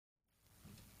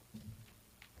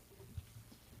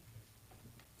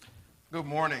Good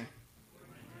morning.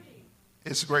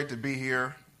 It's great to be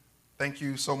here. Thank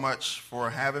you so much for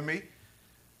having me.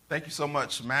 Thank you so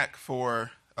much, Mac, for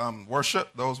worship.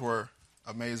 Those were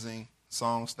amazing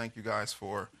songs. Thank you guys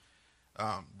for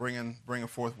bringing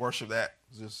forth worship. That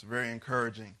was just very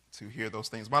encouraging to hear those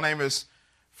things. My name is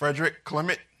Frederick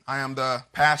Clement. I am the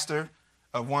pastor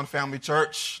of One Family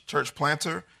Church, church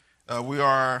planter. We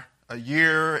are a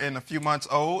year and a few months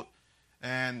old,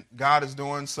 and God is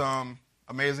doing some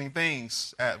amazing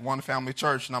things at One Family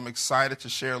Church, and I'm excited to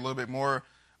share a little bit more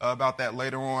about that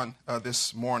later on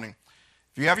this morning.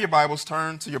 If you have your Bibles,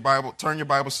 turn your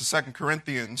Bibles to 2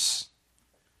 Corinthians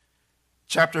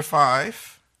chapter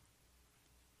 5.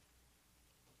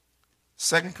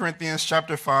 2 Corinthians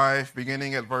chapter 5,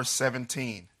 beginning at verse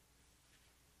 17.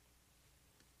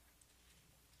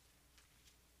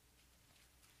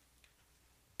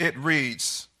 It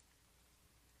reads,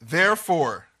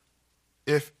 "Therefore,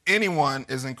 if anyone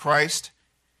is in Christ,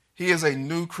 he is a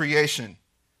new creation.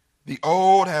 The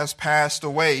old has passed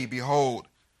away. Behold,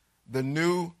 the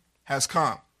new has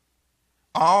come.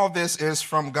 All this is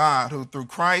from God, who through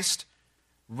Christ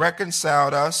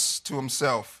reconciled us to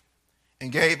himself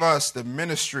and gave us the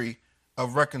ministry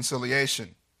of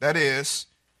reconciliation. That is,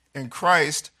 in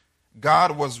Christ,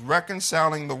 God was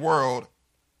reconciling the world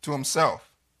to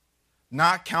himself,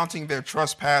 not counting their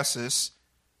trespasses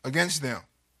against them,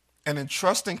 and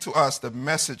entrusting to us the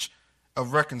message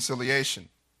of reconciliation.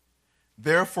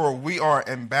 Therefore, we are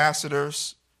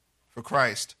ambassadors for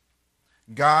Christ.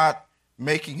 God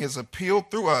making his appeal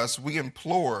through us, we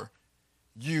implore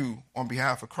you on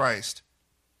behalf of Christ,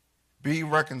 be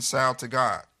reconciled to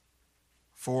God.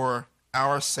 For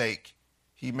our sake,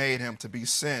 he made him to be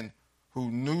sin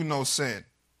who knew no sin,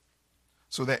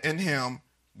 so that in him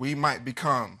we might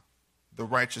become the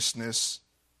righteousness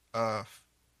of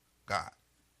God."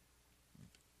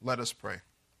 Let us pray.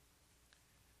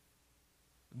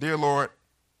 Dear Lord,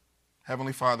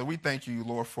 Heavenly Father, we thank you,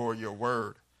 Lord, for your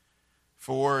word,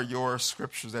 for your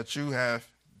scriptures that you have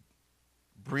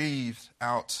breathed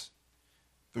out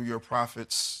through your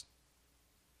prophets.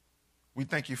 We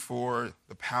thank you for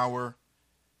the power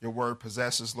your word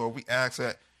possesses, Lord. We ask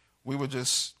that we would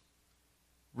just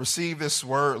receive this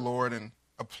word, Lord, and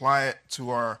apply it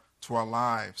to our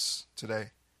lives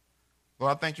today.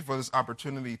 Lord, I thank you for this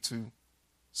opportunity to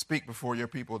speak before your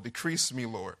people. Decrease me,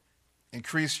 Lord.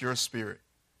 Increase your spirit.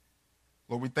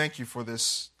 Lord, we thank you for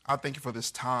this. I thank you for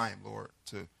this time, Lord,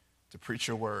 to preach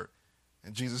your word.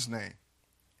 In Jesus' name,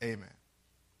 amen.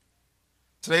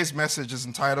 Today's message is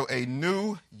entitled, A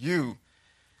New You.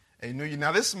 A New You.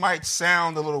 Now, this might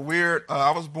sound a little weird.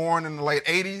 I was born in the late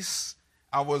 80s.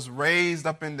 I was raised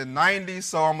up in the 90s,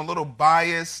 so I'm a little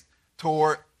biased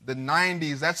toward the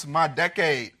 90s. That's my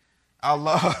decade. I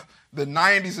love the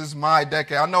 90s is my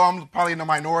decade. I know I'm probably in the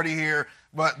minority here,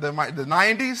 but the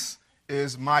 90s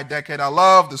is my decade. I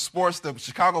love the sports. The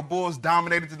Chicago Bulls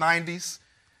dominated the 90s.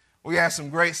 We had some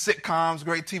great sitcoms,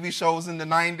 great TV shows in the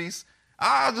 90s.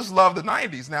 I just love the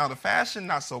 90s. Now, the fashion,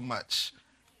 not so much.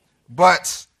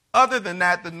 But other than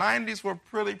that, the 90s were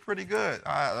pretty good.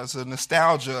 It's a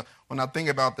nostalgia when I think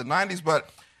about the 90s.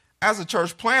 But as a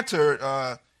church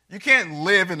planter, you can't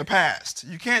live in the past.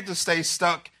 You can't just stay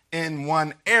stuck in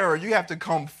one era. You have to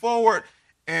come forward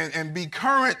and be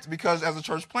current, because as a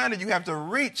church planter, you have to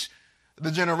reach the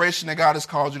generation that God has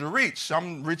called you to reach.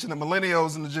 I'm reaching the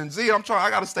millennials and the Gen Z. I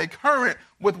got to stay current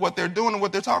with what they're doing and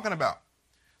what they're talking about.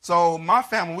 So my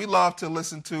family, we love to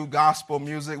listen to gospel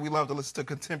music. We love to listen to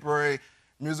contemporary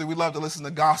music. We love to listen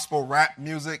to gospel rap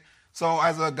music. So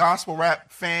as a gospel rap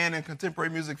fan and contemporary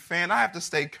music fan, I have to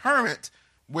stay current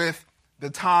with the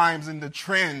times and the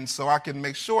trends so I can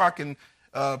make sure I can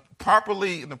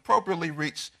properly and appropriately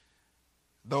reach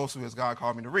those who has God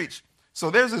called me to reach. So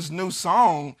there's this new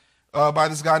song by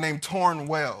this guy named Torrin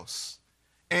Wells.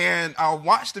 And I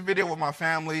watched the video with my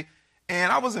family,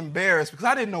 and I was embarrassed because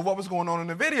I didn't know what was going on in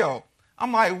the video.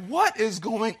 I'm like, what is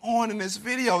going on in this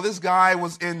video? This guy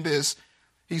was in this,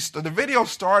 the video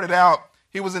started out,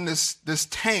 he was in this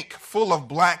tank full of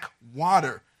black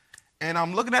water. And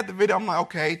I'm looking at the video, I'm like,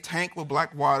 okay, tank with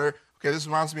black water. Okay, this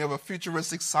reminds me of a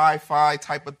futuristic sci-fi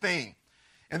type of thing.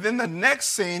 And then the next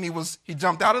scene, he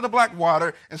jumped out of the black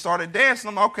water and started dancing.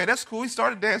 I'm like, okay, that's cool. He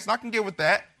started dancing. I can get with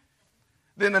that.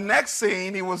 Then the next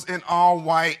scene, he was in all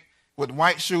white with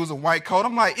white shoes and white coat.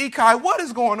 I'm like, Ikai, what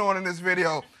is going on in this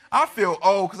video? I feel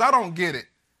old because I don't get it.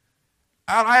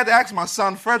 I had to ask my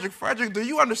son, Frederick, do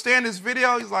you understand this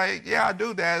video? He's like, yeah, I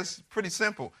do, Dad. It's pretty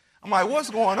simple. I'm like, what's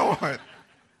going on?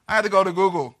 I had to go to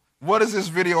Google. What is this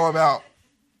video about?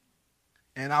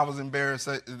 And I was embarrassed.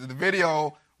 The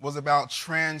video was about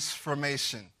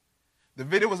transformation. The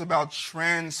video was about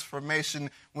transformation.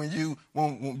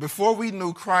 Before we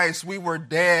knew Christ, we were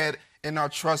dead in our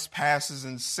trespasses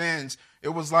and sins. It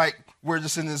was like we're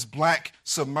just in this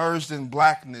submerged in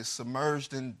blackness,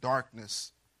 submerged in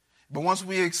darkness. But once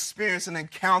we experience and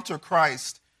encounter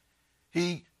Christ,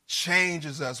 he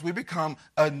changes us. We become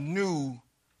a new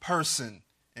person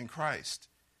in Christ.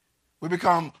 We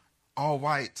become all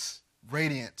white,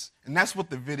 radiant. And that's what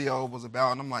the video was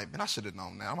about. And I'm like, man, I should have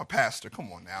known that. I'm a pastor.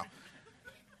 Come on now.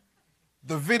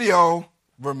 The video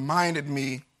reminded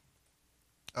me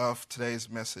of today's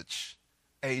message.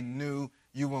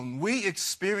 When we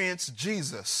experience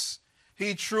Jesus,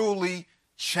 he truly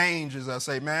changes us.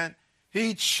 Amen.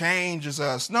 He changes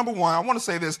us. Number one, I want to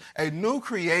say this. A new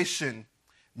creation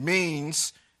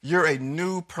means you're a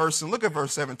new person. Look at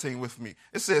verse 17 with me.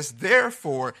 It says,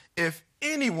 therefore, if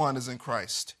anyone is in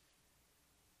Christ,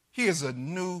 he is a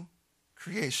new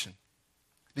creation.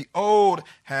 The old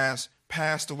has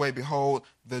passed away. Behold,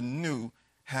 the new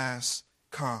has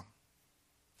come.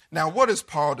 Now, what is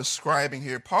Paul describing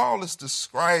here? Paul is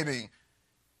describing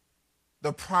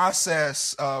the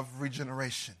process of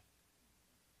regeneration.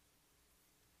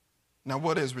 Now,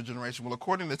 what is regeneration? Well,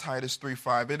 according to Titus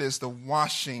 3:5, it is the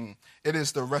washing, it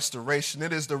is the restoration,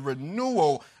 it is the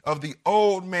renewal of the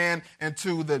old man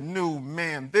into the new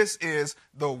man. This is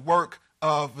the work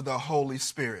of the Holy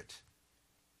Spirit.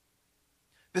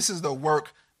 This is the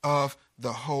work of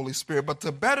the Holy Spirit. But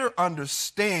to better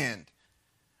understand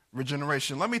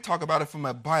regeneration, let me talk about it from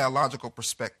a biological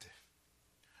perspective.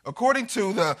 According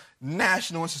to the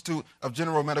National Institute of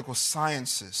General Medical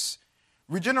Sciences,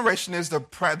 regeneration is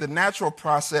the natural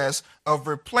process of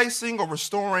replacing or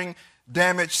restoring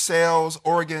damaged cells,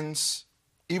 organs,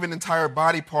 even entire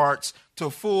body parts to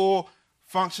full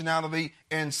functionality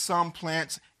in some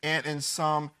plants and in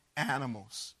some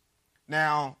animals.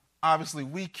 Now, obviously,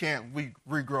 we can't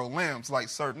regrow limbs like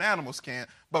certain animals can,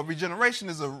 but regeneration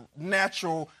is a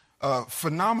natural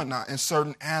phenomena in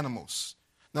certain animals.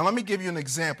 Now, let me give you an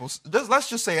example. Let's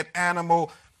just say an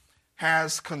animal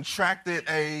has contracted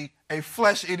a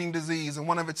flesh-eating disease in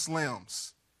one of its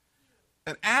limbs.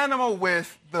 An animal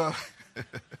with the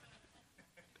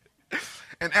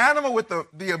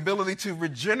ability to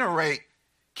regenerate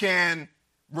can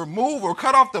remove or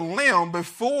cut off the limb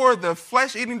before the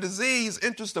flesh-eating disease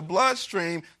enters the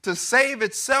bloodstream to save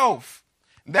itself.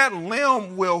 That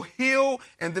limb will heal,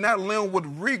 and then that limb would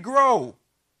regrow,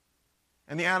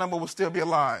 and the animal will still be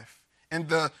alive. And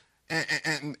the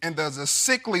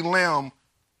sickly limb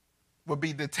will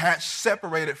be detached,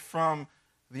 separated from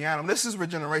the animal. This is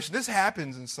regeneration. This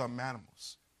happens in some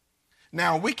animals.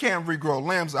 Now, we can't regrow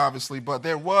limbs, obviously, but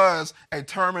there was a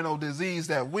terminal disease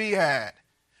that we had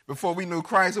before we knew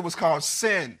Christ. It was called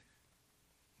sin.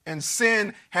 And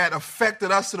sin had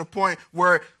affected us to the point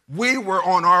where we were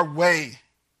on our way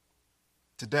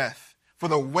to death. For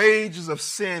the wages of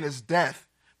sin is death,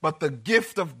 but the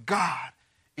gift of God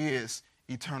is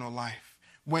eternal life.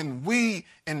 When we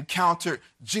encountered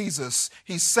Jesus,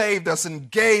 he saved us and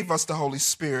gave us the Holy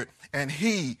Spirit, and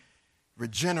he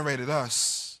regenerated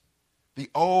us.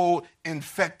 The old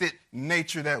infected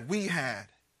nature that we had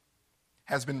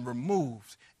has been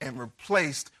removed and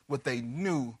replaced with a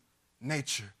new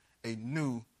nature, a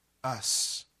new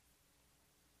us.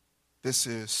 This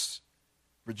is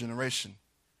regeneration.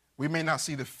 We may not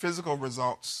see the physical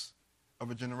results of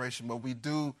regeneration, but we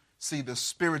do see the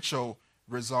spiritual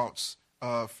results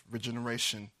of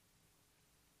regeneration.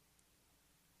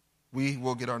 We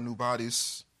will get our new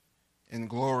bodies in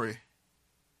glory,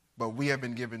 but we have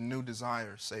been given new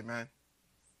desires. Amen.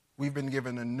 We've been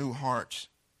given a new heart.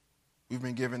 We've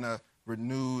been given a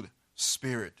renewed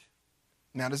spirit.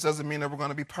 Now, this doesn't mean that we're going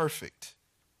to be perfect.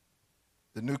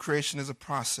 The new creation is a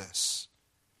process,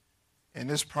 and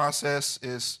this process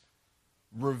is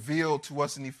revealed to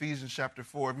us in Ephesians chapter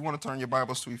 4. If you want to turn your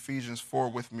Bibles to Ephesians 4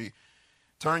 with me,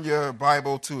 turn your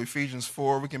Bible to Ephesians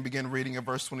 4. We can begin reading at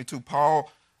verse 22. Paul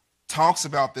talks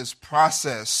about this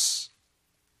process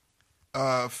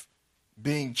of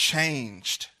being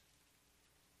changed.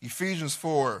 Ephesians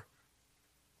 4,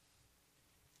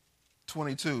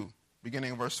 22,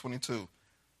 beginning of verse 22.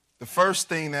 The first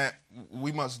thing that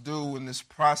we must do in this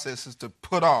process is to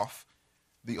put off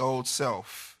the old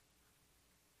self.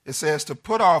 It says to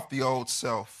put off the old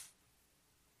self,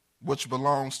 which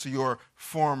belongs to your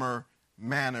former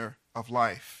manner of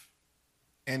life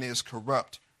and is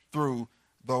corrupt through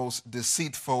those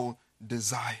deceitful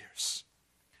desires.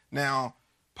 Now,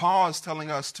 Paul is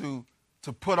telling us to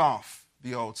put off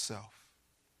the old self.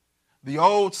 The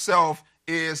old self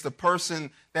is the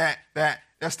person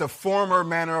that's the former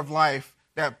manner of life,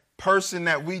 that person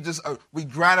that we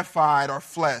gratified our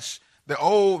flesh. the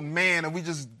old man and we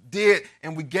just did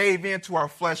and we gave in to our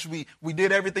flesh. We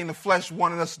did everything the flesh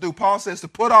wanted us to do. Paul says to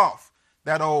put off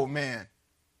that old man.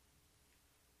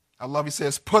 I love he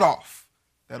says put off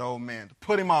that old man, to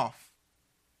put him off.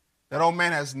 That old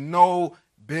man has no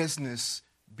business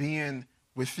being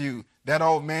with you. That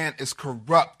old man is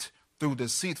corrupt through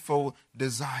deceitful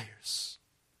desires.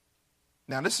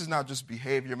 Now, this is not just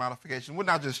behavior modification. We're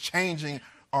not just changing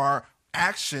our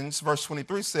actions. Verse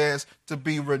 23 says to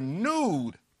be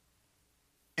renewed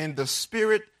in the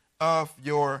spirit of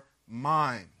your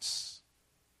minds.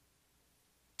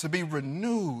 To be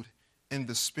renewed in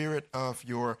the spirit of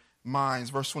your minds.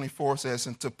 Verse 24 says,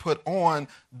 and to put on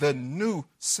the new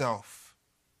self,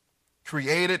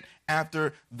 created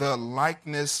after the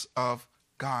likeness of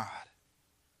God,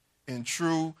 in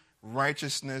true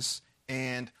righteousness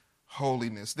and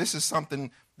holiness. This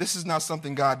is not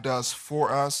something God does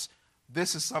for us.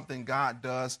 This is something God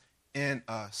does in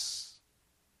us.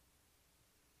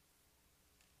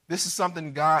 This is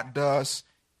something God does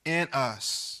in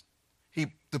us.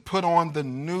 To put on the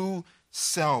new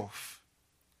self,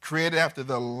 created after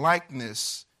the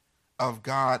likeness of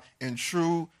God in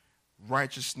true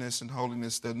righteousness and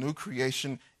holiness. The new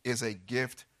creation is a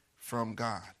gift from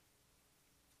God.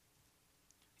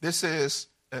 This is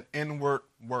an inward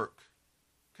work.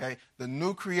 Okay? The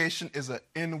new creation is an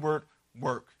inward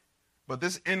work. But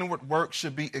this inward work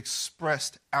should be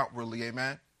expressed outwardly.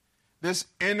 Amen? This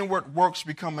inward work should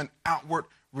become an outward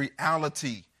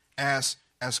reality as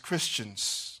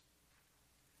Christians.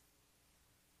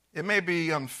 It may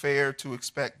be unfair to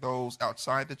expect those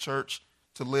outside the church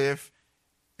to live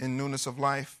in newness of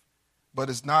life, but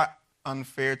it's not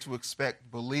unfair to expect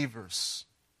believers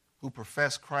who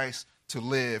profess Christ to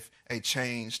live a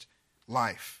changed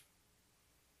life.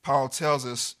 Paul tells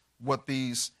us what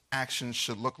these actions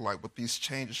should look like, what these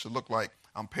changes should look like.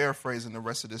 I'm paraphrasing the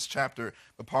rest of this chapter,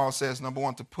 but Paul says, number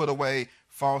one, to put away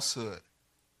falsehood.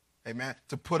 Amen.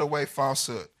 To put away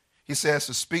falsehood. He says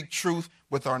to speak truth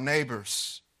with our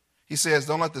neighbors. He says,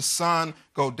 don't let the sun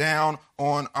go down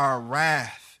on our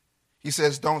wrath. He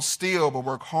says, don't steal, but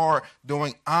work hard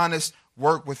doing honest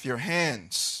work with your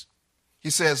hands. He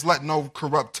says, let no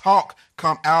corrupt talk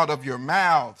come out of your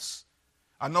mouths.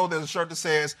 I know there's a shirt that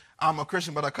says, I'm a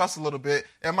Christian, but I cuss a little bit.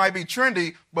 It might be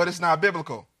trendy, but it's not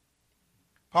biblical.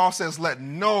 Paul says, let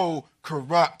no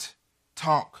corrupt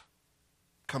talk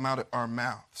come out of our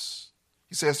mouths.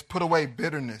 He says, put away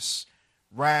bitterness,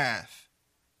 wrath,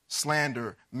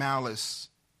 slander, malice.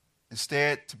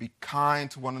 Instead, to be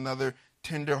kind to one another,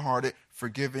 tender-hearted,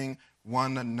 forgiving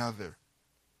one another.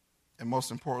 And most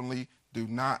importantly, do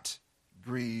not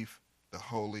grieve the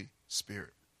Holy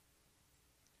Spirit.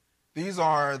 These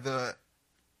are the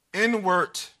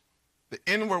inward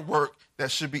work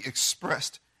that should be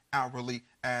expressed outwardly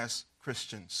as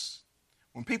Christians.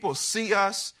 When people see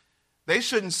us, they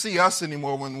shouldn't see us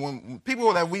anymore. When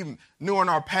people that we knew in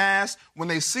our past, when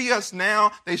they see us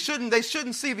now, they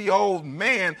shouldn't see the old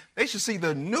man. They should see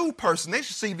the new person. They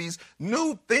should see these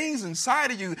new things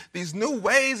inside of you, these new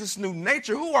ways, this new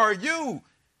nature. Who are you?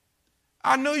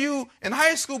 I knew you in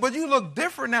high school, but you look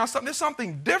different now. There's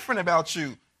something different about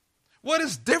you. What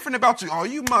is different about you? Oh,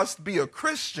 you must be a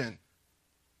Christian.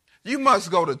 You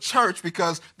must go to church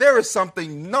because there is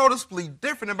something noticeably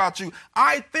different about you.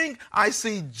 I think I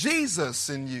see Jesus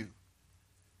in you.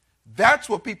 That's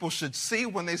what people should see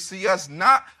when they see us,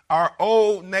 not our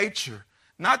old nature,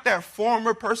 not that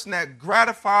former person that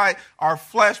gratified our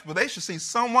flesh, but they should see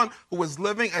someone who is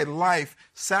living a life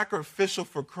sacrificial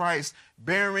for Christ,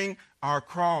 bearing our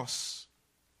cross,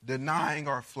 denying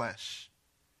our flesh.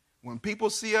 When people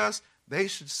see us, they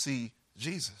should see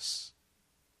Jesus.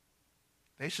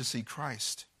 They should see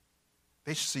Christ.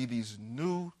 They should see these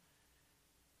new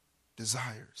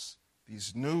desires,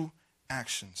 these new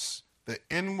actions. The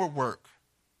inward work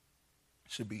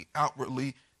should be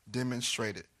outwardly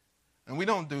demonstrated. And we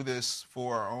don't do this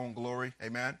for our own glory,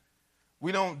 amen?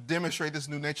 We don't demonstrate this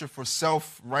new nature for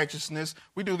self-righteousness.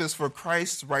 We do this for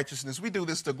Christ's righteousness. We do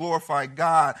this to glorify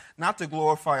God, not to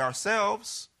glorify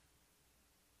ourselves.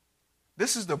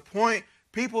 This is to point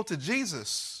people to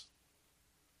Jesus.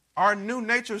 Our new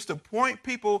nature is to point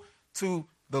people to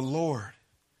the Lord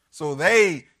so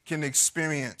they can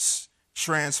experience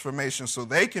transformation, so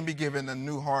they can be given a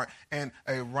new heart and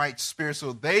a right spirit,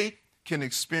 so they can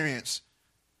experience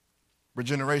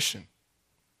regeneration.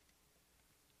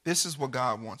 This is what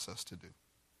God wants us to do.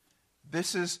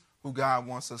 This is who God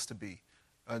wants us to be,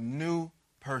 a new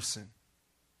person.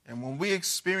 And when we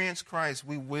experience Christ,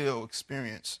 we will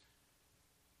experience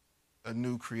a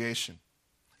new creation.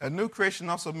 A new creation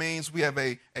also means we have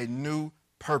a new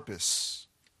purpose.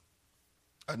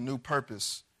 A new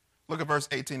purpose. Look at verse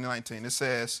 18 and 19. It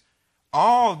says,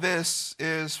 all this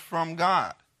is from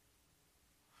God,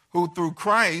 who through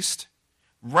Christ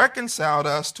reconciled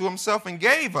us to himself and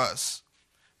gave us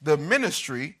the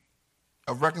ministry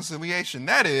of reconciliation.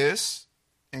 That is,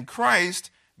 in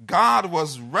Christ, God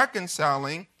was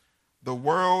reconciling the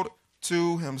world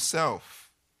to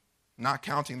himself, not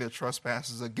counting their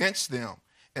trespasses against them,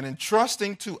 and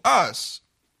entrusting to us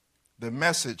the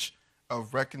message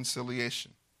of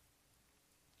reconciliation.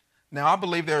 Now, I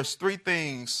believe there's three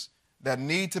things that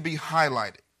need to be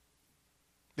highlighted.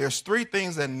 There's three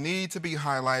things that need to be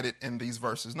highlighted in these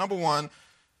verses. Number one,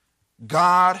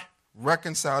 God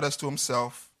reconciled us to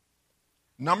himself.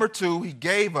 Number two, he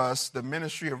gave us the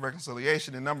ministry of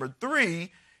reconciliation. And number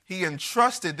three, he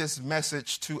entrusted this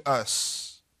message to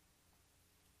us.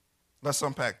 Let's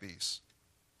unpack these.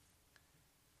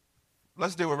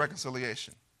 Let's deal with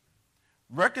reconciliation.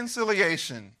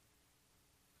 Reconciliation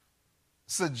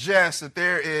suggests that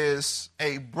there is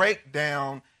a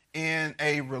breakdown in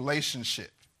a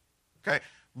relationship. Okay?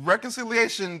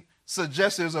 Reconciliation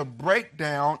suggests there's a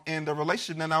breakdown in the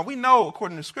relationship. Now, we know,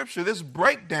 according to Scripture, this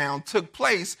breakdown took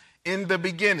place in the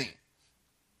beginning.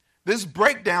 This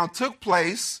breakdown took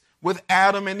place with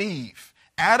Adam and Eve.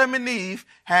 Adam and Eve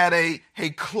had a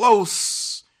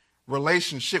close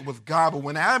relationship with God, but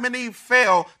when Adam and Eve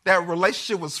fell, that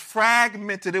relationship was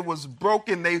fragmented, it was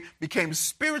broken, they became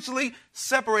spiritually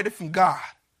separated from God.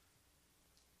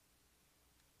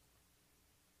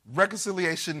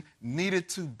 Reconciliation needed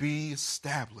to be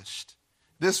established.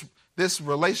 This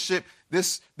relationship,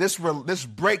 this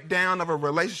breakdown of a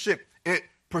relationship, it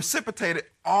precipitated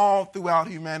all throughout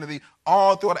humanity,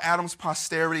 all throughout Adam's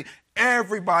posterity.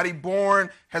 Everybody born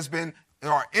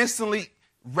are instantly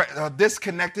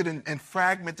disconnected and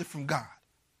fragmented from God.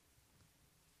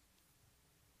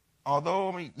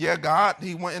 Although, God,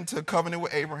 he went into covenant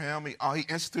with Abraham. He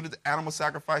instituted the animal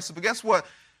sacrifices. But guess what?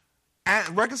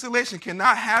 Reconciliation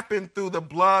cannot happen through the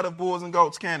blood of bulls and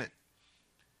goats, can it?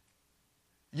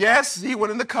 Yes, he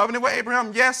went into covenant with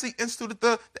Abraham. Yes, he instituted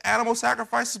the animal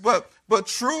sacrifices. But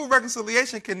true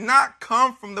reconciliation cannot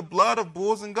come from the blood of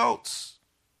bulls and goats.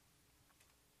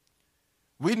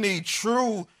 We need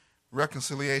true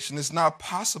reconciliation. It's not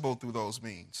possible through those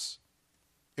means.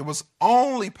 It was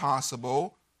only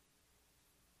possible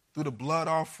through the blood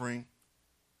offering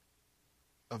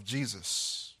of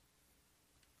Jesus.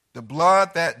 The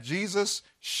blood that Jesus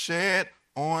shed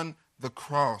on the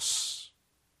cross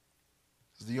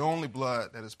is the only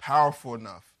blood that is powerful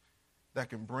enough that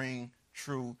can bring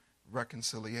true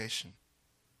reconciliation.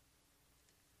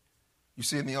 You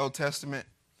see in the Old Testament,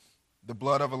 the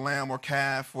blood of a lamb or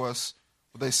calf was,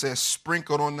 they said,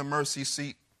 sprinkled on the mercy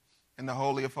seat in the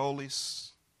Holy of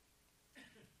Holies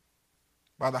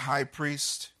by the high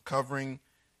priest covering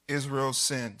Israel's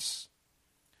sins.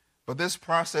 But this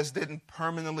process didn't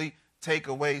permanently take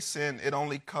away sin. It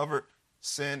only covered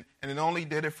sin, and it only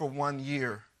did it for 1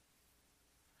 year.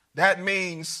 That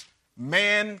means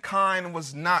mankind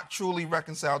was not truly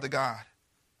reconciled to God.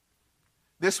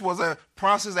 This was a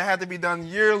process that had to be done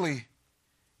yearly.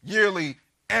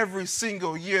 Every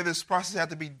single year, this process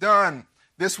had to be done.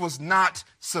 This was not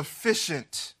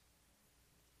sufficient.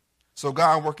 So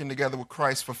God, working together with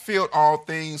Christ, fulfilled all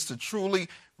things to truly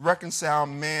reconcile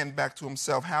man back to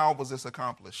himself. How was this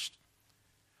accomplished?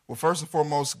 Well, first and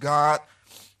foremost,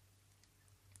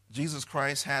 Jesus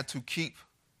Christ had to keep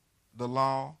the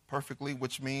law perfectly,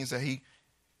 which means that he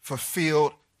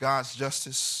fulfilled God's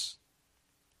justice.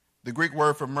 The Greek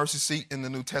word for mercy seat in the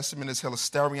New Testament is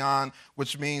hilasterion,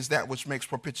 which means that which makes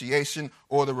propitiation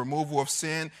or the removal of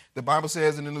sin. The Bible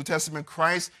says in the New Testament,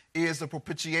 Christ is the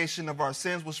propitiation of our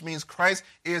sins, which means Christ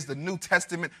is the New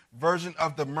Testament version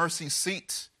of the mercy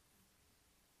seat.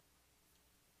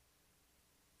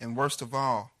 And worst of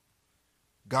all,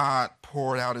 God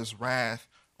poured out his wrath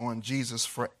on Jesus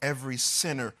for every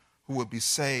sinner who would be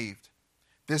saved.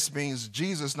 This means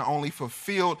Jesus not only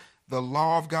fulfilled the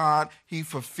law of God, he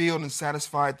fulfilled and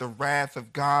satisfied the wrath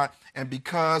of God. And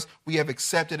because we have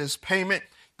accepted his payment,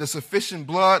 the sufficient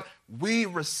blood, we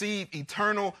receive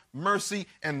eternal mercy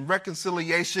and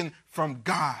reconciliation from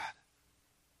God.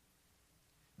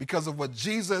 Because of what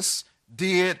Jesus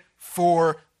did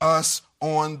for us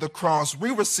on the cross,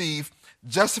 we receive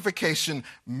justification,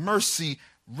 mercy,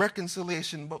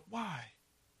 reconciliation. But why?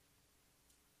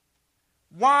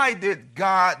 Why did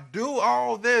God do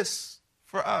all this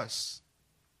for us?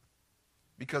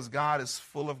 Because God is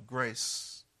full of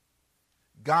grace.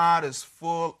 God is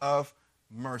full of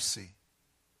mercy.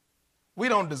 We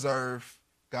don't deserve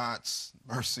God's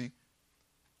mercy.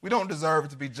 We don't deserve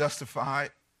to be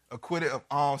justified, acquitted of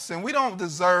all sin. We don't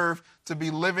deserve to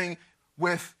be living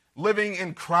with living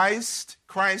in Christ,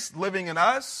 Christ living in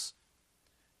us,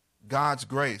 God's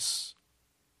grace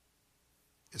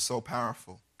is so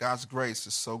powerful. God's grace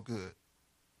is so good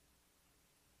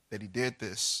that he did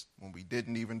this when we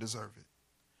didn't even deserve it.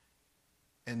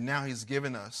 And now he's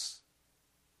given us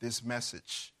this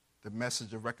message, the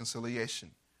message of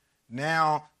reconciliation.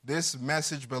 Now this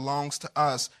message belongs to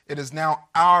us. It is now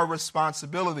our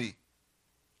responsibility.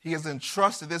 He has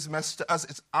entrusted this message to us.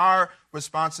 It's our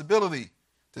responsibility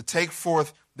to take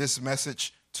forth this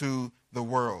message to the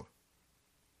world.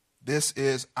 This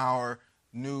is our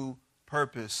new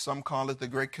purpose. Some call it the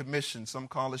Great Commission. Some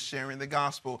call it sharing the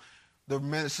gospel, the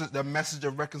message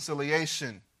of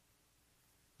reconciliation.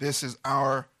 This is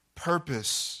our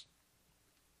purpose.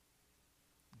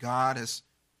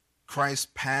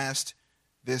 Christ passed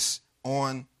this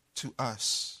on to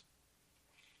us.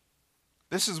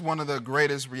 This is one of the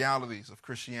greatest realities of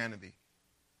Christianity.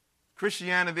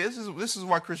 Christianity, this is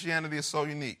why Christianity is so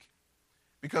unique.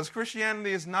 Because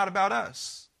Christianity is not about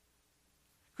us.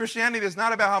 Christianity is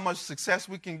not about how much success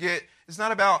we can get. It's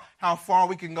not about how far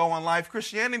we can go in life.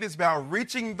 Christianity is about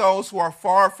reaching those who are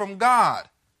far from God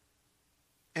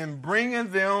and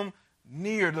bringing them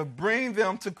near, to bring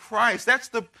them to Christ.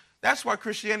 That's why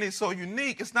Christianity is so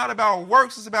unique. It's not about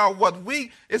works. It's about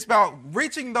it's about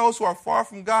reaching those who are far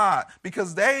from God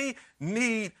because they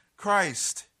need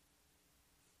Christ.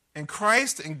 And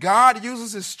Christ and God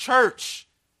uses his church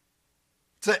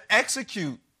to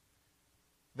execute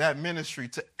that ministry,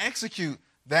 to execute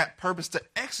that purpose, to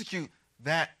execute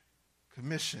that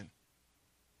commission.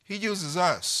 He uses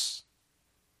us,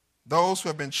 those who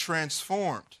have been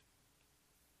transformed.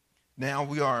 Now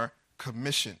we are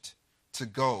commissioned to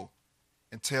go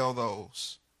and tell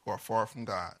those who are far from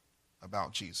God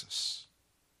about Jesus.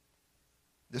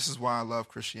 This is why I love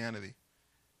Christianity.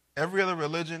 Every other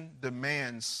religion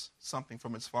demands something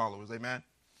from its followers, amen?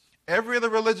 Every other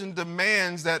religion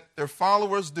demands that their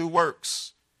followers do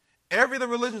works. Every other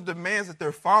religion demands that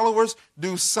their followers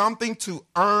do something to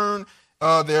earn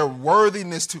their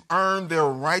worthiness, to earn their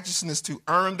righteousness, to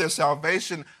earn their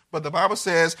salvation. But the Bible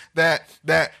says that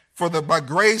by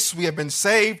grace we have been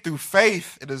saved through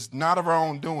faith. It is not of our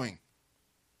own doing.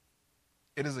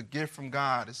 It is a gift from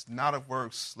God. It's not of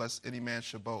works, lest any man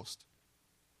should boast.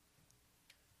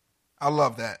 I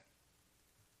love that.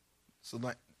 So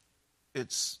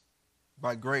it's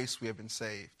by grace we have been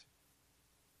saved,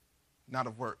 not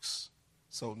of works,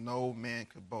 so no man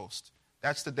could boast.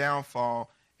 That's the downfall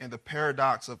and the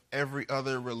paradox of every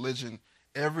other religion.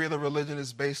 Every other religion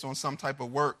is based on some type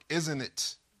of work, isn't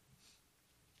it?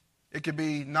 It could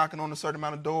be knocking on a certain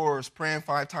amount of doors, praying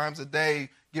 5 times a day,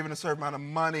 giving a certain amount of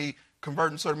money,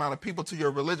 converting a certain amount of people to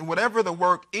your religion. Whatever the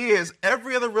work is,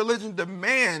 every other religion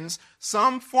demands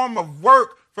some form of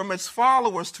work from its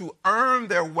followers to earn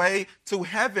their way to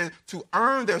heaven, to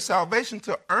earn their salvation,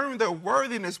 to earn their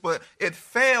worthiness. But it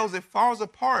fails, it falls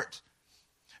apart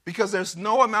because there's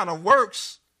no amount of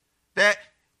works that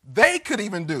they could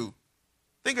even do.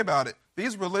 Think about it.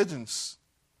 These religions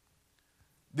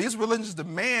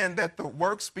demand that the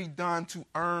works be done to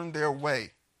earn their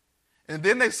way. And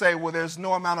then they say, well, there's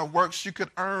no amount of works you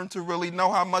could earn to really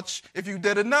know how much if you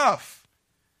did enough.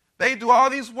 They do all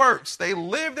these works. They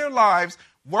live their lives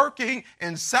working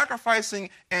and sacrificing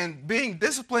and being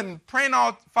disciplined and praying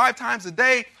all 5 times a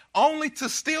day, only to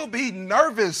still be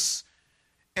nervous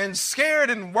and scared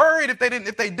and worried if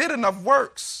they did enough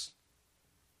works.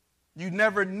 You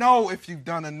never know if you've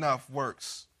done enough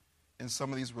works in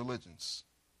some of these religions.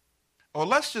 Or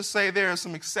let's just say there are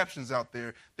some exceptions out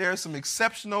there. There are some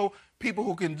exceptional people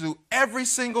who can do every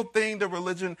single thing the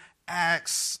religion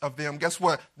asks of them. Guess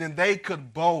what? Then they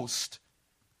could boast.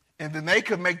 And then they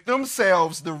could make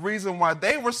themselves the reason why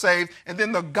they were saved. And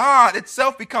then the God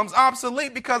itself becomes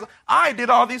obsolete because I did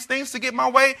all these things to get my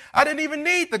way. I didn't even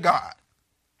need the God.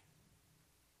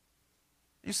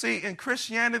 You see, in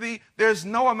Christianity, there's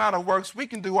no amount of works we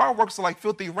can do. Our works are like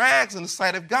filthy rags in the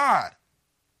sight of God.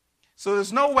 So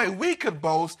there's no way we could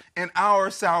boast in our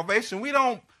salvation. We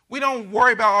don't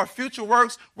worry about our future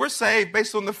works. We're saved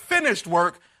based on the finished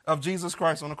work of Jesus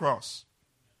Christ on the cross.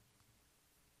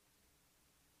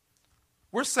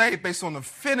 We're saved based on the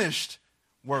finished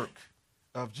work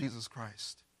of Jesus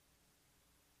Christ.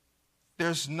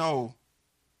 There's no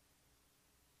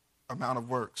amount of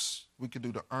works we could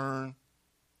do to earn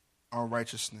our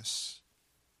righteousness.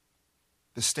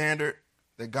 The standard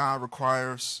that God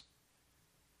requires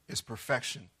is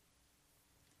perfection.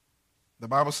 The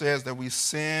Bible says that we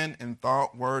sin in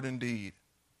thought, word, and deed.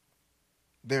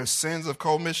 There's sins of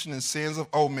commission and sins of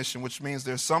omission, which means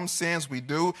there's some sins we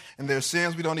do and there's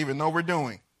sins we don't even know we're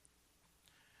doing.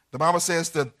 The Bible says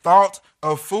the thought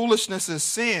of foolishness is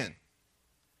sin.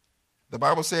 The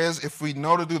Bible says if we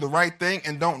know to do the right thing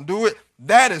and don't do it,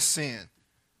 that is sin.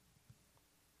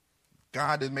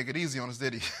 God didn't make it easy on us,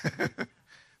 did he?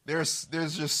 There's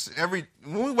just when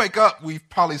we wake up, we've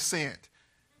probably sinned.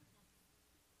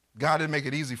 God didn't make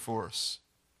it easy for us.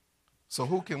 So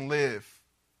who can live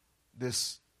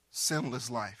this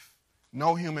sinless life?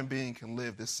 No human being can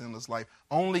live this sinless life.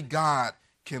 Only God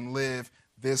can live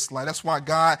this life. That's why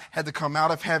God had to come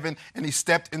out of heaven and he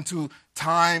stepped into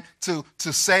time to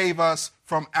save us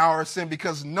from our sin,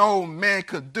 because no man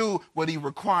could do what he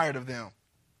required of them.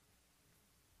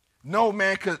 No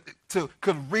man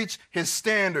could reach his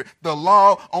standard. The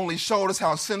law only showed us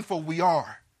how sinful we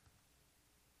are.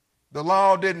 The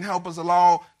law didn't help us. The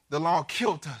law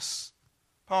killed us.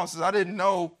 Paul says, I didn't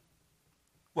know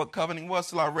what covenant was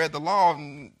till I read the law,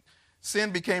 and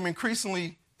sin became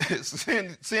increasingly,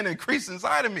 sin increased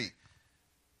inside of me.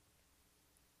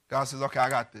 God says, okay, I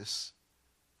got this.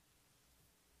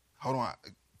 Hold on.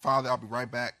 Father, I'll be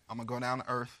right back. I'm going to go down to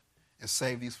earth and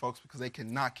save these folks because they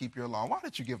cannot keep your law. Why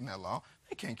did you give them that law?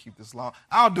 They can't keep this law.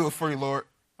 I'll do it for you, Lord.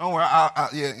 Don't worry.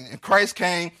 And Christ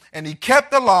came and he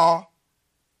kept the law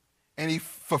and he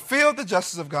fulfilled the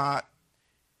justice of God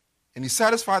and he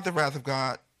satisfied the wrath of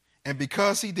God. And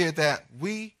because he did that,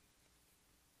 we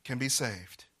can be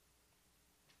saved.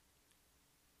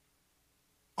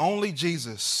 Only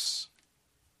Jesus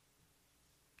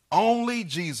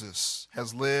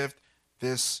has lived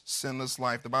this sinless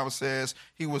life. The Bible says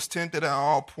he was tempted at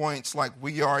all points like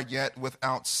we are, yet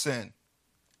without sin.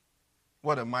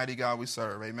 What a mighty God we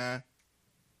serve, amen?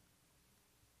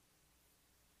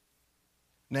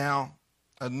 Now,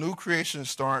 a new creation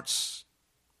starts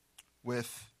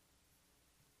with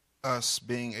us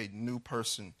being a new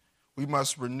person. We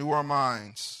must renew our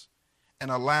minds and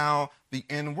allow the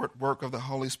inward work of the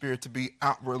Holy Spirit to be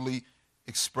outwardly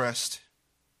expressed.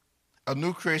 A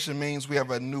new creation means we have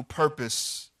a new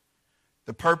purpose.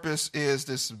 The purpose is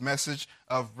this message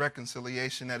of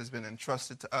reconciliation that has been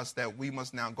entrusted to us that we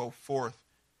must now go forth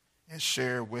and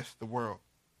share with the world.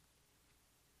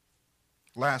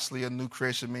 Lastly, a new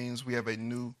creation means we have a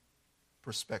new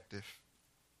perspective.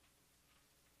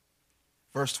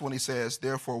 Verse 20 says,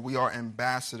 therefore we are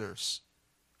ambassadors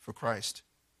for Christ,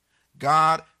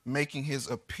 God making his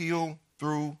appeal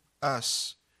through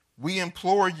us. We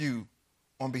implore you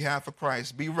on behalf of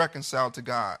Christ, be reconciled to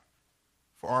God.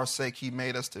 For our sake, he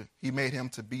made him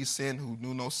to be sin who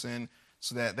knew no sin,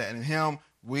 so that in him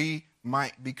we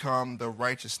might become the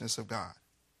righteousness of God.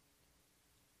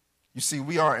 You see,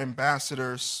 we are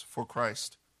ambassadors for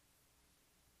Christ.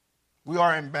 We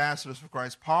are ambassadors for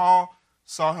Christ. Paul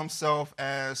saw himself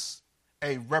as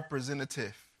a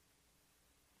representative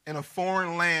in a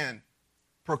foreign land,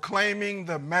 proclaiming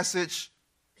the message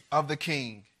of the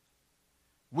King.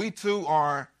 We too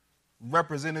are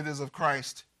representatives of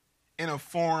Christ in a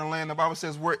foreign land. The Bible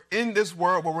says we're in this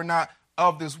world, but we're not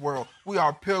of this world. We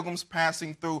are pilgrims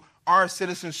passing through. Our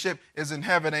citizenship is in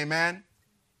heaven, amen?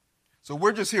 So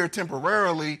we're just here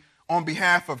temporarily on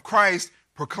behalf of Christ,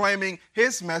 proclaiming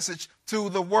his message to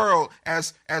the world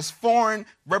as foreign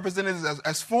representatives,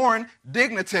 as foreign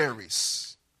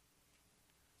dignitaries,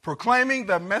 proclaiming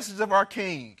the message of our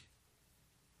King.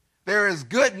 There is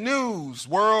good news,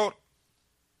 world.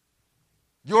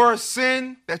 Your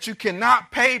sin that you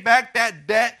cannot pay back, that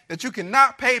debt that you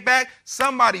cannot pay back,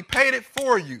 somebody paid it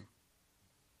for you.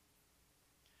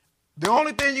 The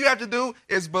only thing you have to do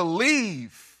is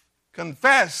believe,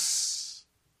 confess,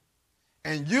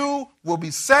 and you will be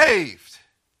saved.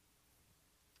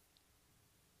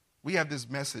 We have this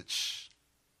message.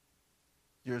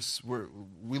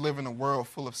 We live in a world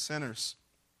full of sinners.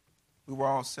 We were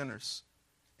all sinners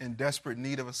in desperate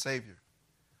need of a Savior.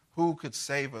 Who could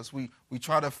save us? We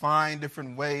try to find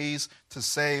different ways to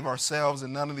save ourselves,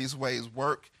 and none of these ways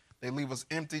work. They leave us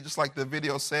empty, just like the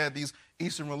video said. These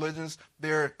Eastern religions,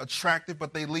 they're attractive,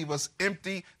 but they leave us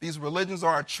empty. These religions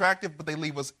are attractive, but they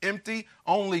leave us empty.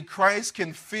 Only Christ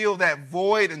can fill that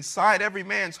void inside every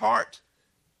man's heart.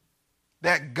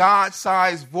 That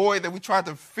God-sized void that we try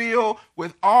to fill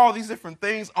with all these different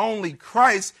things. Only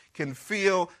Christ can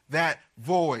fill that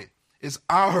void. It's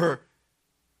our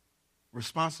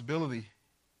responsibility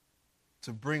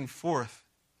to bring forth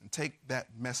and take that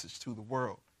message to the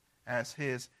world as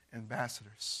his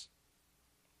ambassadors,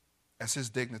 as his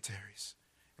dignitaries.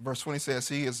 In verse 20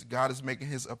 says, God is making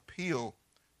his appeal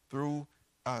through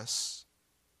us.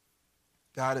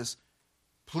 God is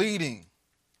pleading.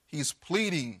 He's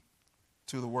pleading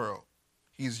to the world.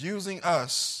 He's using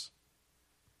us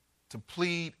to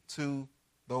plead to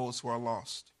those who are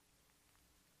lost.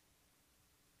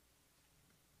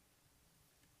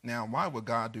 Now, why would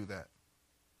God do that?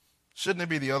 Shouldn't it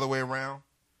be the other way around?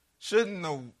 Shouldn't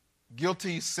the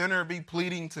guilty sinner be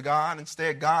pleading to God?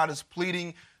 Instead, God is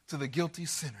pleading to the guilty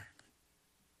sinner.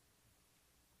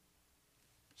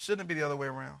 Shouldn't it be the other way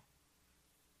around?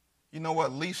 You know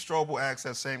what? Lee Strobel asked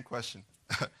that same question.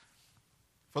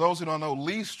 For those who don't know,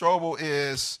 Lee Strobel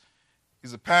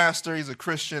he's a pastor, he's a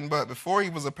Christian, but before he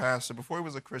was a pastor, before he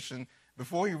was a Christian,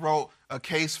 before he wrote A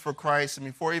Case for Christ, and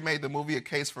before he made the movie A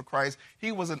Case for Christ,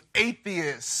 he was an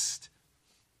atheist.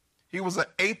 He was an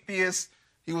atheist,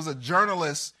 he was a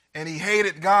journalist, and he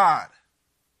hated God.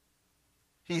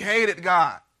 He hated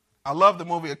God. I love the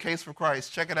movie A Case for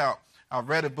Christ. Check it out. I've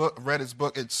read his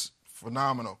book. It's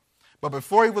phenomenal. But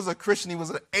before he was a Christian, he was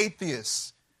an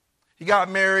atheist. He got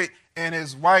married, and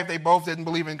his wife, they both didn't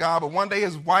believe in God. But one day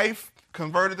his wife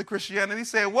converted to Christianity. He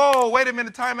said, whoa, wait a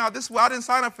minute, time out. I didn't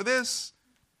sign up for this.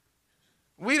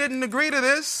 We didn't agree to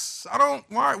this.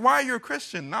 Why are you a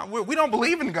Christian? We don't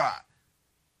believe in God.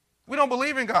 We don't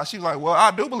believe in God. She's like, well,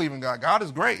 I do believe in God. God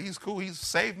is great. He's cool. He's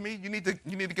saved me. You need to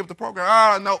give up the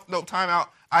program. No, time out.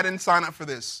 I didn't sign up for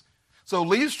this. So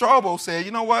Lee Strobel said,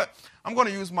 you know what? I'm going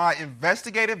to use my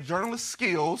investigative journalist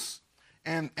skills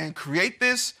and create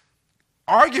this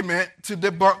argument to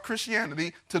debunk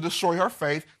Christianity, to destroy her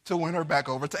faith, to win her back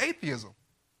over to atheism.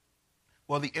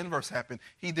 Well, the inverse happened.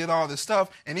 He did all this stuff,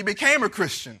 and he became a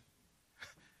Christian.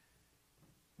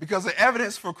 Because the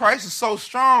evidence for Christ is so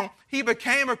strong, he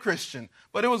became a Christian.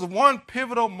 But it was one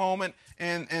pivotal moment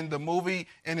in the movie,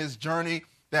 in his journey,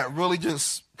 that really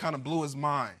just kind of blew his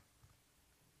mind.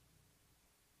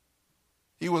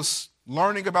 He was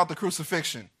learning about the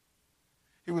crucifixion.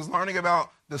 He was learning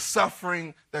about the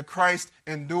suffering that Christ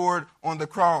endured on the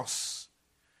cross.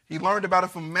 He learned about it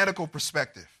from a medical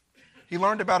perspective. He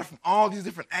learned about it from all these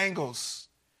different angles.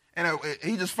 And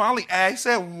he just finally asked, he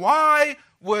said, why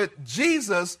would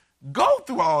Jesus go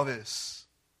through all this?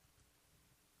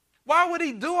 Why would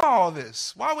he do all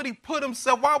this? Why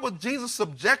would Jesus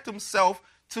subject himself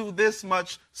to this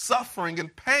much suffering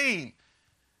and pain?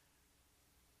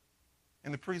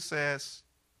 And the priest says,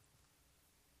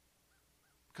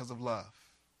 because of love.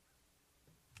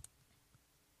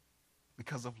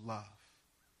 Because of love.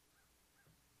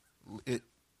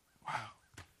 Wow.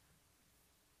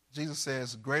 Jesus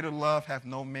says, greater love hath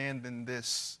no man than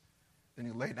this, than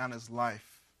he laid down his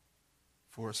life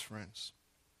for his friends.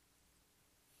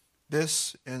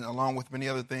 This, and along with many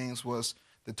other things, was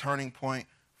the turning point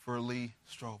for Lee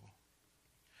Strobel.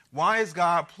 Why is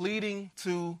God pleading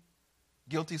to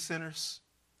guilty sinners?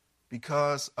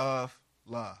 Because of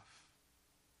love.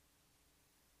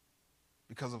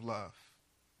 Because of love.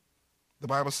 The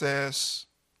Bible says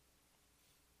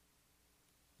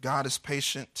God is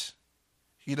patient.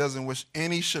 He doesn't wish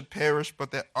any should perish,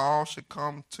 but that all should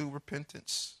come to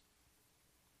repentance.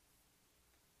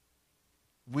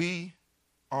 We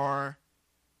are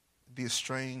the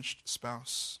estranged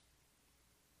spouse.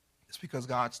 It's because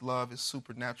God's love is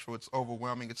supernatural. It's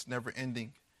overwhelming. It's never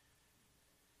ending.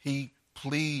 He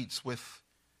pleads with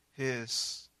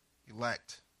his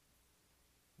elect,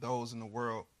 those in the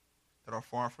world that are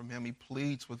far from him. He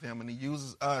pleads with them, and he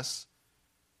uses us,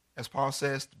 as Paul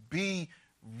says, to be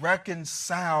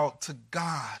reconciled to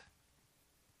God.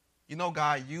 You know,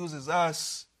 God uses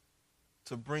us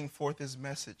to bring forth his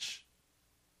message.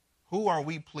 Who are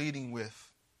we pleading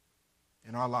with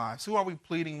in our lives? Who are we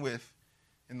pleading with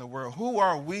in the world? Who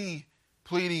are we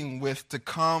pleading with to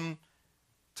come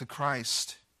to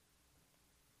Christ?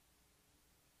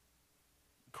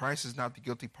 Christ is not the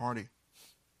guilty party.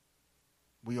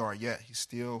 We are, yet he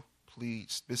still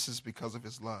pleads. This is because of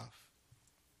his love.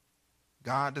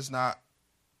 God does not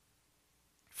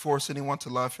force anyone to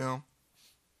love him.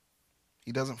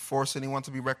 He doesn't force anyone to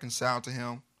be reconciled to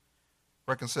him.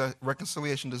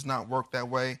 Reconciliation does not work that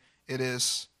way. It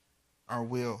is our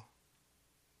will.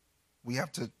 We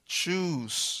have to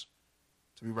choose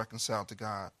to be reconciled to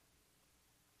God.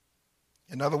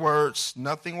 In other words,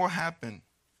 nothing will happen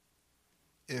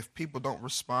if people don't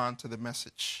respond to the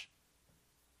message.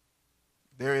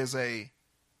 There is a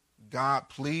God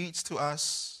pleads to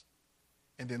us,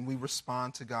 and then we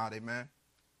respond to God. Amen.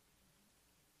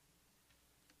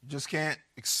 You just can't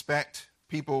expect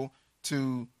people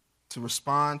to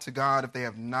respond to God if they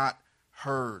have not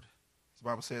heard. The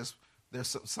Bible says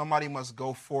somebody must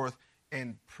go forth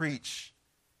and preach.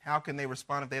 How can they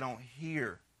respond if they don't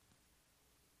hear?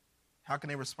 How can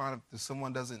they respond if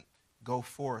someone doesn't go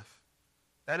forth?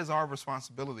 That is our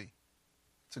responsibility,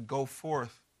 to go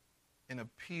forth and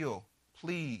appeal,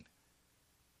 plead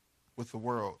with the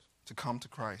world to come to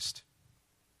Christ.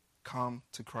 Come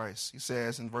to Christ. He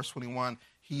says in verse 21,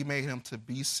 he made him to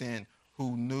be sin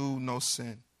who knew no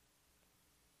sin.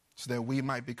 so that we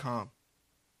might become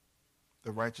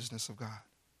the righteousness of God.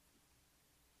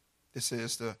 This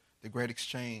is the great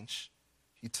exchange.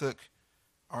 He took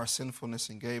our sinfulness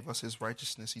and gave us his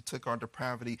righteousness. He took our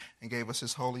depravity and gave us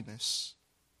his holiness.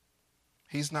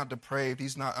 He's not depraved.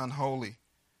 He's not unholy.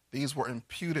 These were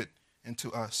imputed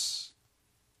into us.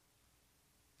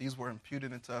 These were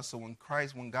imputed into us. So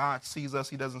when God sees us,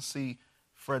 he doesn't see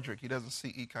Frederick. He doesn't see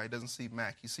Ikai. He doesn't see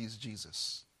Mac. He sees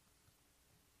Jesus.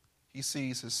 He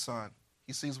sees his son.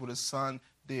 He sees what his son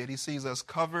did. He sees us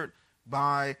covered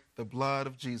by the blood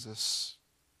of Jesus.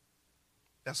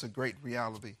 That's a great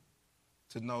reality,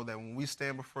 to know that when we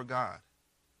stand before God,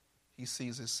 he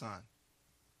sees his son.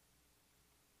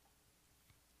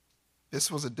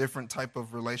 This was a different type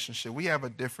of relationship. We have a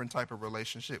different type of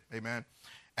relationship. Amen.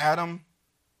 Adam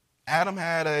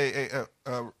had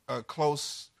a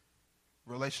close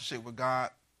relationship with God,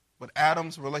 but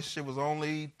Adam's relationship was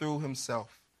only through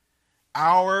himself.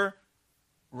 Our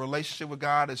relationship with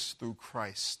God is through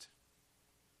Christ.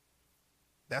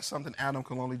 That's something Adam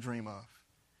can only dream of.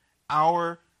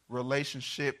 Our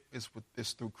relationship is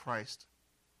through Christ.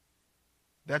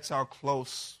 That's how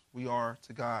close we are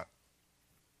to God.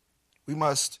 We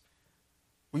must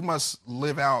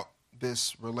live out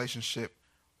this relationship.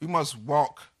 We must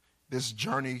walk this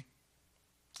journey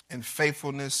in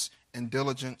faithfulness and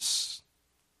diligence.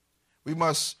 We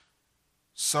must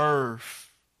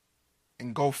serve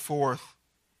and go forth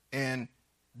and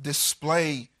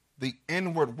display the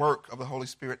inward work of the Holy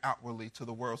Spirit outwardly to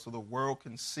the world, so the world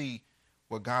can see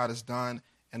what God has done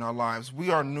in our lives. We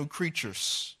are new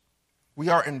creatures. We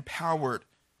are empowered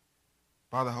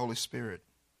by the Holy Spirit.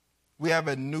 We have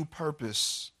a new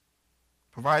purpose,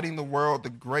 providing the world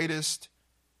the greatest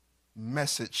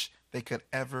message they could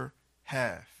ever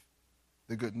have,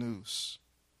 the good news.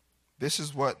 This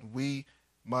is what we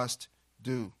must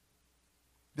do.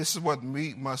 This is what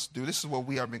we must do. This is what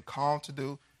we have been called to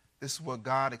do. This is what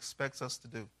God expects us to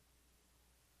do.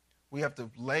 We have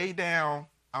to lay down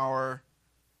our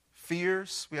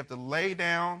fears. We have to lay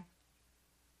down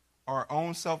our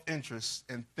own self-interest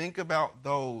and think about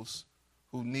those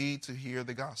who need to hear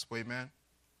the gospel. Amen.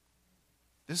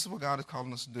 This is what God is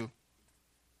calling us to do.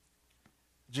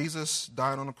 Jesus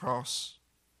died on the cross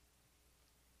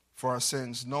for our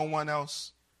sins. No one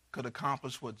else could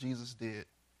accomplish what Jesus did.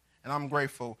 And I'm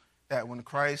grateful that when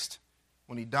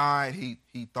he died, he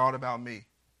thought about me.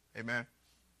 Amen.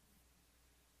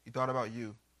 He thought about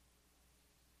you.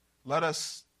 Let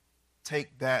us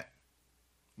take that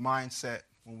mindset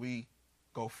when we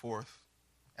go forth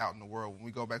out in the world, when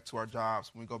we go back to our jobs,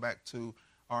 when we go back to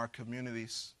our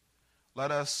communities.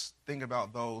 Let us think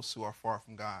about those who are far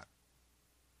from God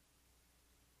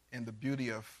and the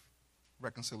beauty of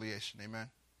reconciliation. Amen.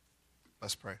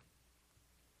 Let's pray.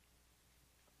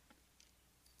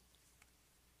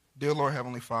 Dear Lord,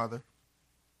 Heavenly Father,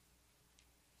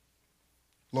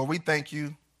 Lord, we thank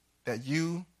you that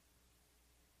you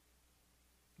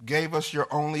gave us your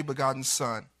only begotten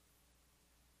Son.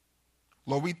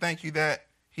 Lord, we thank you that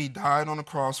he died on the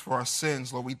cross for our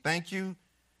sins. Lord, we thank you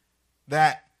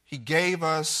that he gave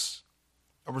us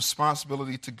a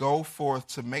responsibility to go forth,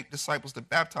 to make disciples, to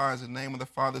baptize in the name of the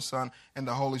Father, Son, and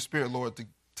the Holy Spirit, Lord,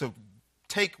 to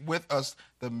take with us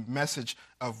the message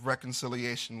of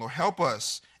reconciliation. Lord, help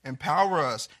us, empower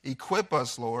us, equip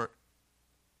us, Lord,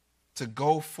 to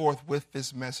go forth with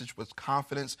this message with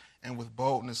confidence and with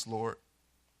boldness, Lord.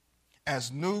 As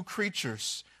new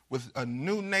creatures, with a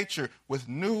new nature, with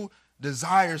new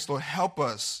desires, Lord, help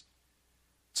us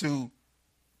to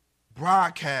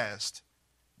broadcast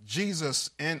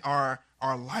Jesus in our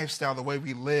lifestyle, the way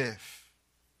we live.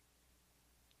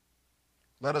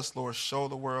 Let us, Lord, show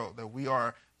the world that we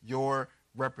are your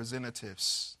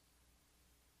representatives.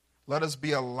 Let us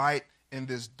be a light in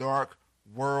this dark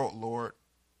world, Lord.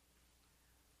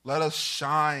 Let us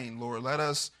shine, Lord. Let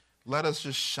us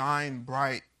just shine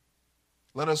bright.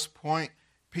 Let us point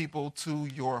people to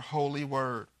your holy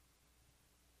word.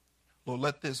 Lord,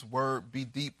 let this word be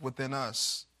deep within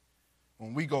us.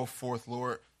 When we go forth,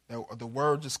 Lord, that the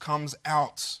word just comes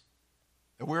out.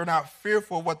 That we're not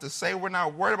fearful of what to say. We're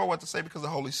not worried about what to say because the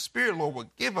Holy Spirit, Lord,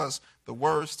 will give us the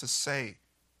words to say.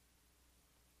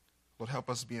 Lord, help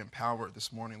us be empowered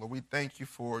this morning. Lord, we thank you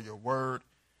for your word.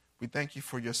 We thank you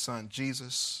for your son,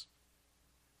 Jesus.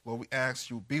 Lord, we ask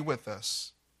you be with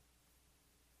us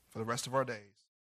for the rest of our days.